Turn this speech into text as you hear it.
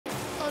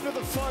under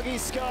the foggy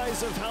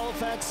skies of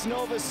Halifax,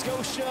 Nova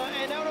Scotia,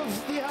 and out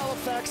of the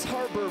Halifax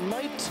harbor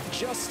might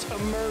just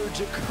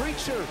emerge a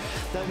creature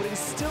that would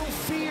instill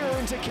fear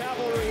into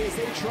Cavalry as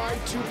they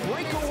tried to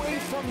break away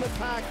from the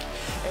pack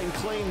and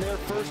claim their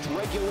first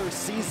regular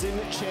season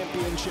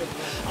championship.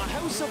 A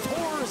house of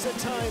horrors at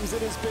times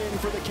it has been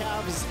for the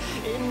Cavs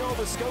in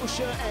Nova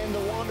Scotia, and the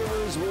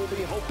Wanderers will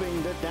be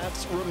hoping that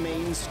that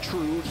remains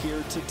true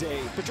here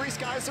today. Patrice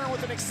Geyser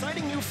with an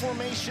exciting new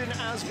formation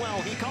as well.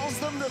 He calls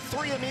them the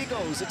Three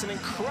Amigos. It's an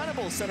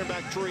incredible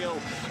center-back trio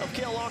of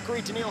Cale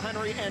Lockery, Daniil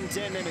Henry, and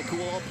Dan Nimick, who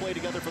will all play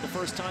together for the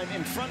first time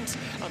in front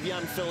of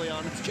Jan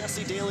Filion.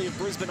 Jesse Daly of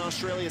Brisbane,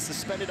 Australia,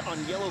 suspended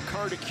on yellow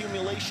card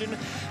accumulation,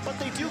 but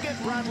they do get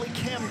Bradley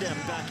Camden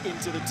back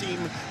into the team,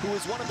 who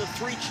is one of the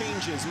three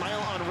changes.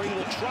 Maël Henry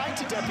will try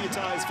to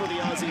deputize for the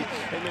Aussie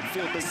in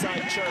midfield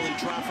beside Charlie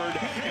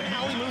Trafford, and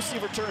Ali Moussi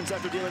returns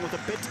after dealing with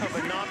a bit of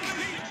a knock.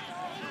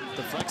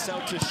 The flex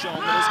out to Sean,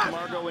 but is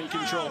Camargo in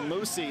control.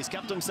 Moussy's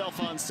kept himself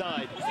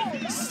onside.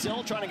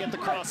 Still trying to get the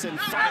cross in.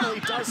 Finally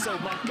does so.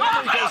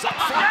 Montgomery goes up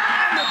front,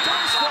 and the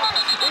doorstep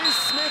is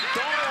Smith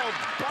Doyle,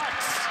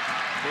 but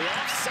the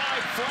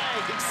offside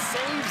flag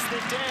saves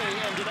the day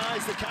and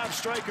denies the Cavs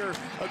striker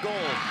a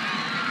goal.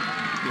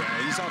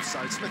 Yeah, he's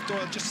offside. Smith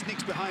Doyle just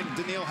sneaks behind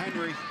Daniil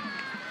Henry.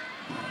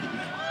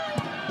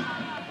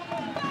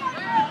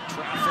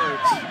 Trafford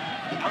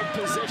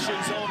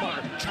out-positions Omar.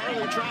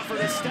 Charlie Trafford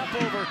a step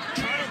over,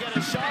 trying to get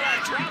a shot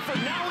at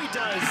Trafford. Now he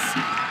does.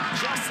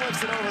 Just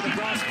lifts it over the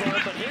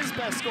crossbar, but his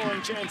best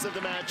scoring chance of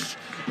the match,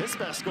 his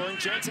best scoring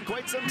chance in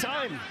quite some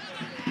time.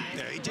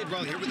 Yeah, he did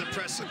well here with the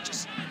press.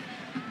 Just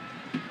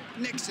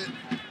nicks it.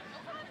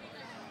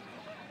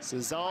 This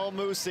is all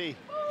Moussi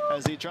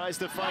as he tries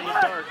to find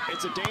a dart.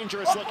 It's a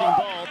dangerous looking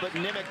ball, but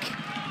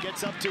Nimick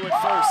gets up to it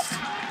first.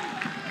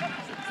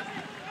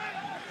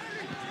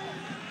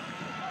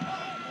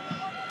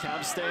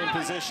 Cavs stay in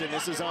position.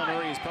 This is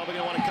Henry. He's probably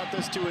going to want to cut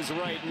this to his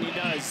right, and he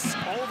does.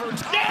 Over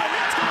top, and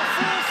it's going to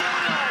fool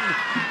Filion.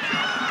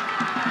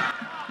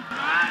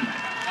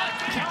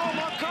 Cal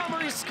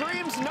Montgomery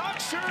screams,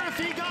 not sure if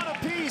he got a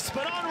piece,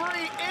 but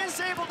Henry is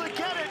able to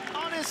get it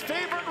on his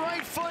favorite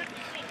right foot,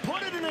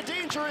 put it in a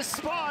dangerous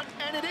spot,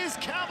 and it is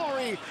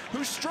Cavalry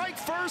who strike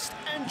first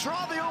and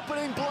draw the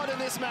opening blood in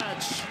this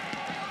match.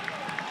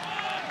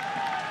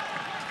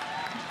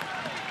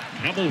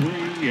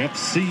 Cavalry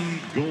FC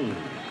goal.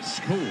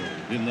 Scored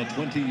in the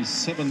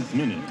 27th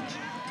minute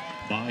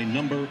by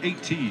number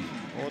 18.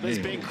 Well, this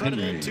being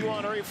credited to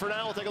Henry for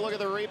now. We'll take a look at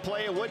the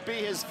replay. It would be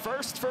his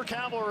first for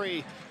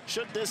Cavalry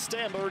should this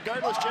stand, but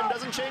regardless, Jim,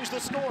 doesn't change the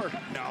score.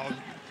 No,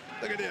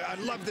 look at it. I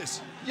love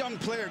this. Young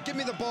player, give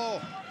me the ball.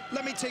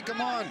 Let me take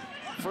him on.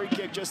 Free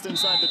kick just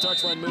inside the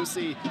touchline.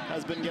 Moussi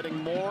has been getting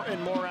more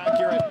and more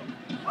accurate.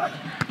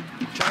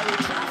 Charlie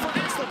Trafford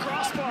hits the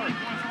crossbar.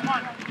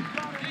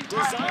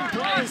 Design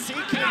play as he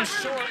came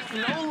short.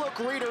 No look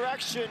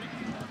redirection.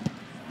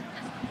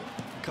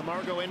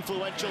 Camargo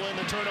influential in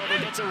the turnover.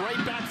 Gets it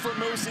right back for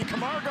Moussi.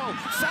 Camargo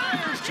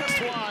fires just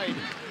wide.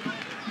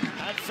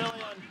 Had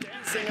Filion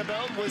dancing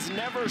about, was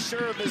never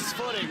sure of his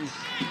footing.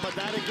 But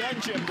that again,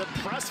 Jim, the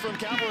press from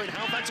Cavalry and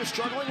Halifax are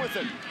struggling with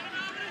it.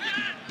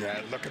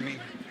 Yeah, look at me.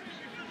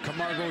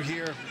 Camargo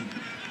here.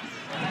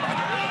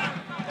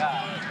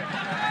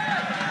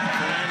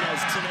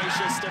 Fernandez,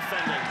 tenacious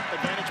defending.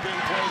 Advantage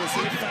being played as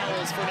he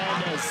fouls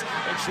Fernandez.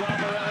 And Joao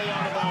Morelli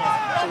on the ball.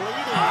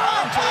 Leading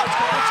on towards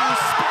Coach,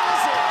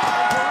 spins it.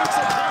 And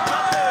Barusa can't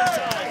get there in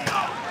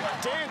time.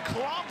 Dan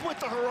Klopp with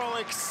the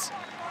heroics.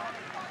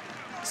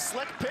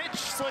 Slick pitch,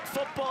 slick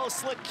football,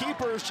 slick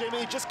keepers,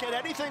 Jimmy. Just get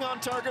anything on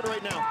target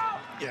right now.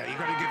 Yeah, you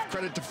got to give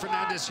credit to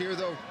Fernandez here,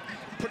 though.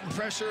 Putting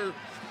pressure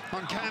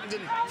on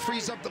Camden,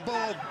 frees up the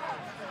ball.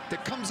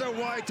 That comes out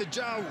wide to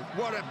Joao.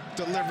 What a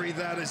delivery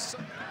that is.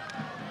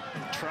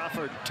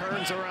 Trafford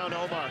turns around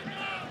Omar.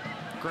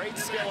 Great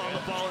skill on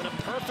the ball and a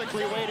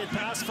perfectly weighted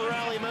pass for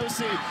Ali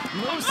Moussi.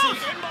 Moussi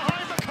in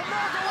behind the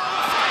Camargo on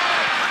the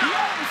fire.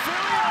 Jan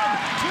Filion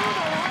to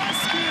the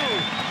rescue.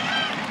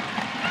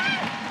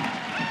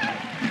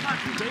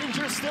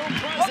 Danger still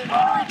present.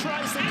 Henry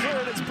tries to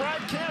clear it. It's Brad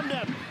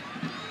Camden.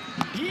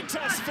 He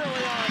tests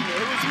Filion,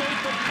 who has made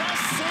the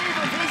best save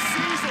of his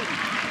season.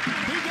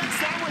 He gets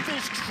that with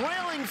his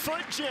trailing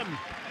foot, Jim.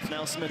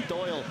 Now Smith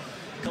Doyle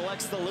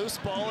collects the loose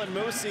ball, and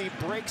Moussi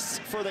breaks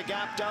for the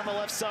gap down the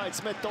left side.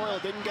 Smith Doyle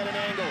didn't get an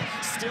angle.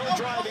 Still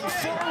driving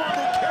forward,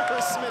 and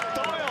Kara Smith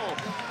Doyle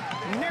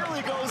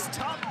nearly goes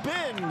top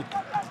bin.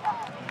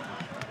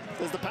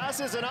 As the pass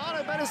isn't on,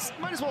 I might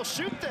as well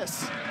shoot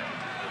this.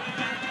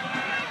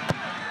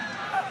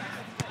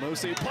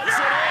 Moussi puts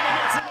it in, and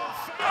it's a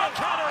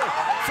cutter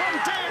from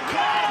Dan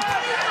Klopp.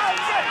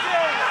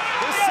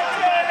 The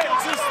center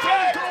gets his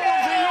third goal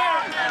of the year,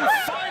 and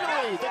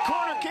finally the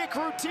corner kick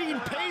routine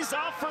pays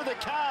off for the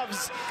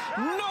Cavs.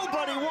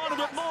 Nobody wanted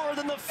it more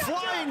than the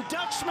Flying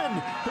Dutchman,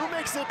 who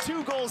makes it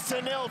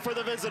 2-0 for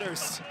the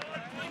visitors.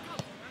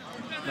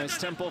 Nice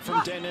tempo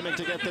from Dan Nimick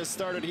to get this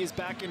started. He's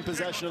back in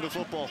possession of the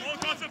football.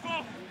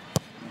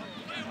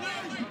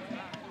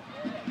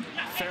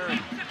 Farron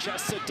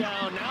chests it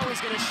down. Now he's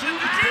going to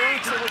shoot.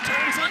 Boots and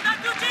returns it.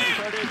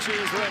 Carducci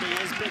is ready,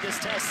 his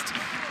biggest test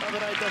of the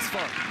night thus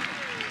far.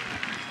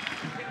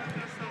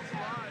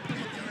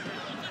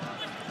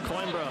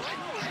 Coimbra,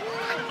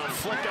 a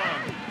flick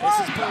on. This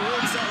is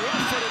Peruzza,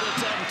 left-footed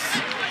attempt.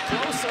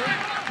 Closer.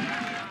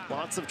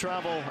 Lots of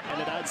travel,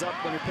 and it adds up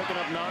when you're picking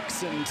up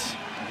knocks and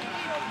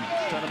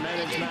trying to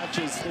manage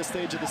matches this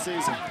stage of the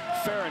season.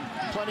 Farron,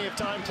 plenty of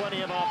time,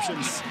 plenty of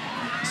options.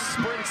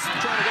 Sprints,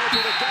 trying to go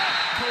through the gap,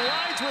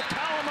 collides with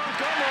Callum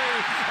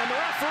Montgomery, and the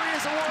referee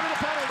is awarded a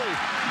penalty.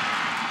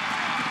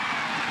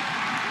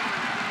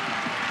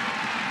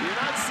 You're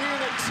not seeing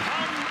a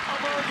ton of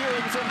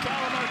arguing from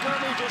Callum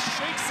Montgomery, just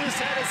shakes his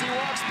head as he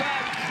walks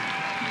back.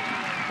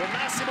 But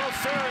Massimo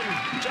Farron,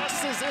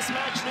 just as this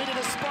match needed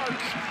a spark.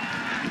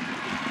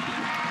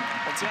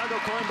 And Thiago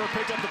Coimbra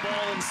picked up the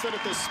ball and stood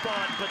at this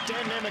spot, but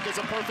Dan Nemec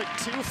is a perfect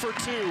 2 for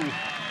 2.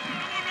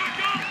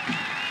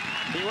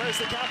 He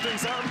wears the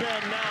captain's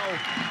armband now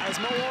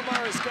as Mo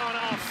Omar has gone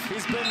off.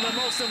 He's been the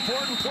most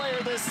important player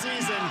this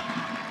season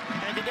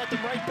and can get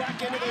them right back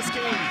into this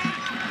game.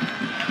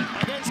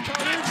 Against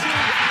Carducci,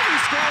 he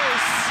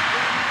scores.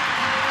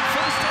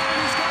 First time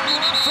he's gotten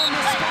left from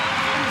the spot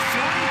in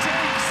 3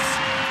 takes.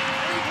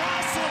 And he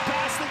blasts it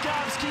past the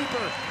Cavs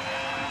keeper.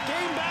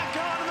 Game back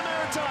on in the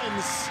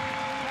Maritimes.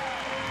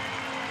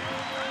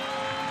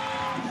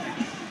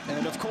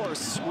 And of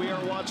course, we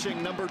are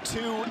watching number 2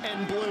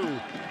 and blue.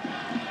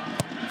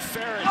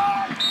 Farron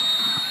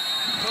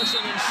pushing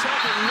and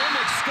shoving.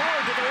 Nemec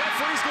scored, but the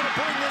referee's going to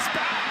bring this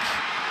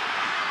back.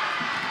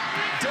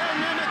 Dan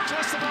Nemec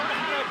just about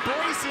had a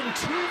brace in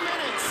 2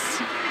 minutes,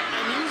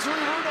 and usually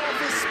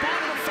Rudolph is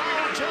spotted a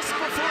foul just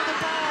before the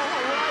ball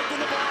arrived in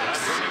the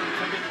box.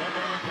 And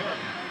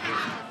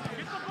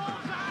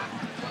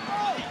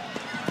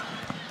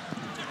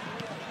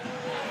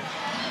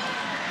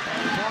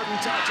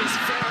important touches.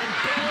 Farron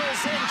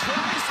barrels in,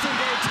 tries to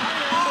go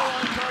tight angle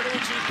on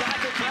Carducci, back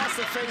across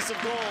the face of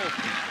goal.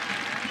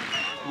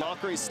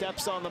 Lockery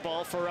steps on the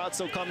ball.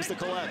 Ferrazzo comes to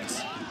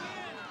collect.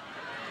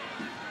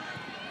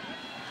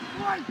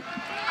 Into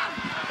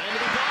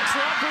the box,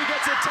 Lockery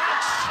gets a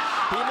touch.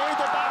 He made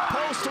the back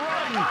post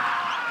run.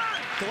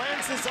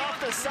 Glances off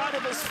the side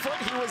of his foot.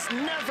 He was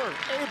never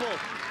able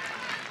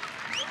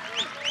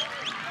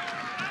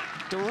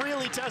to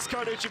really test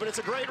Carducci, but it's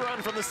a great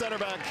run from the center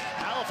back.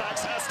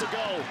 Halifax has to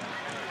go.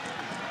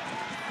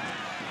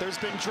 There's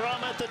been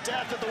drama at the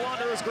death at the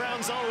Wanderers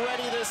grounds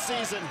already this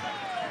season.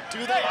 Do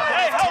they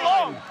have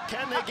time?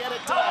 Can they get it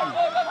done?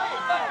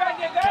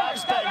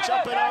 Cavs bench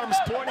up in arms,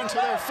 pointing to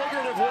their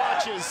figurative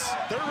watches.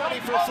 They're ready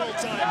for full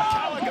time.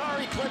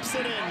 Caligari clips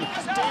it in.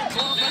 Dan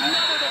Klump,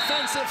 another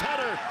defensive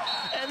header,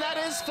 and that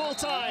is full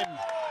time.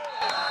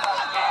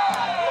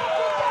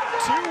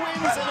 2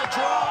 wins and a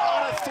draw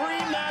on a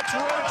 3-match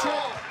road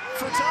trip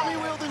for Tommy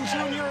Wheeldon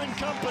Jr. and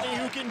company,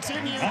 who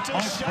continue to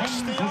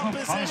shush the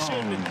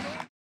opposition.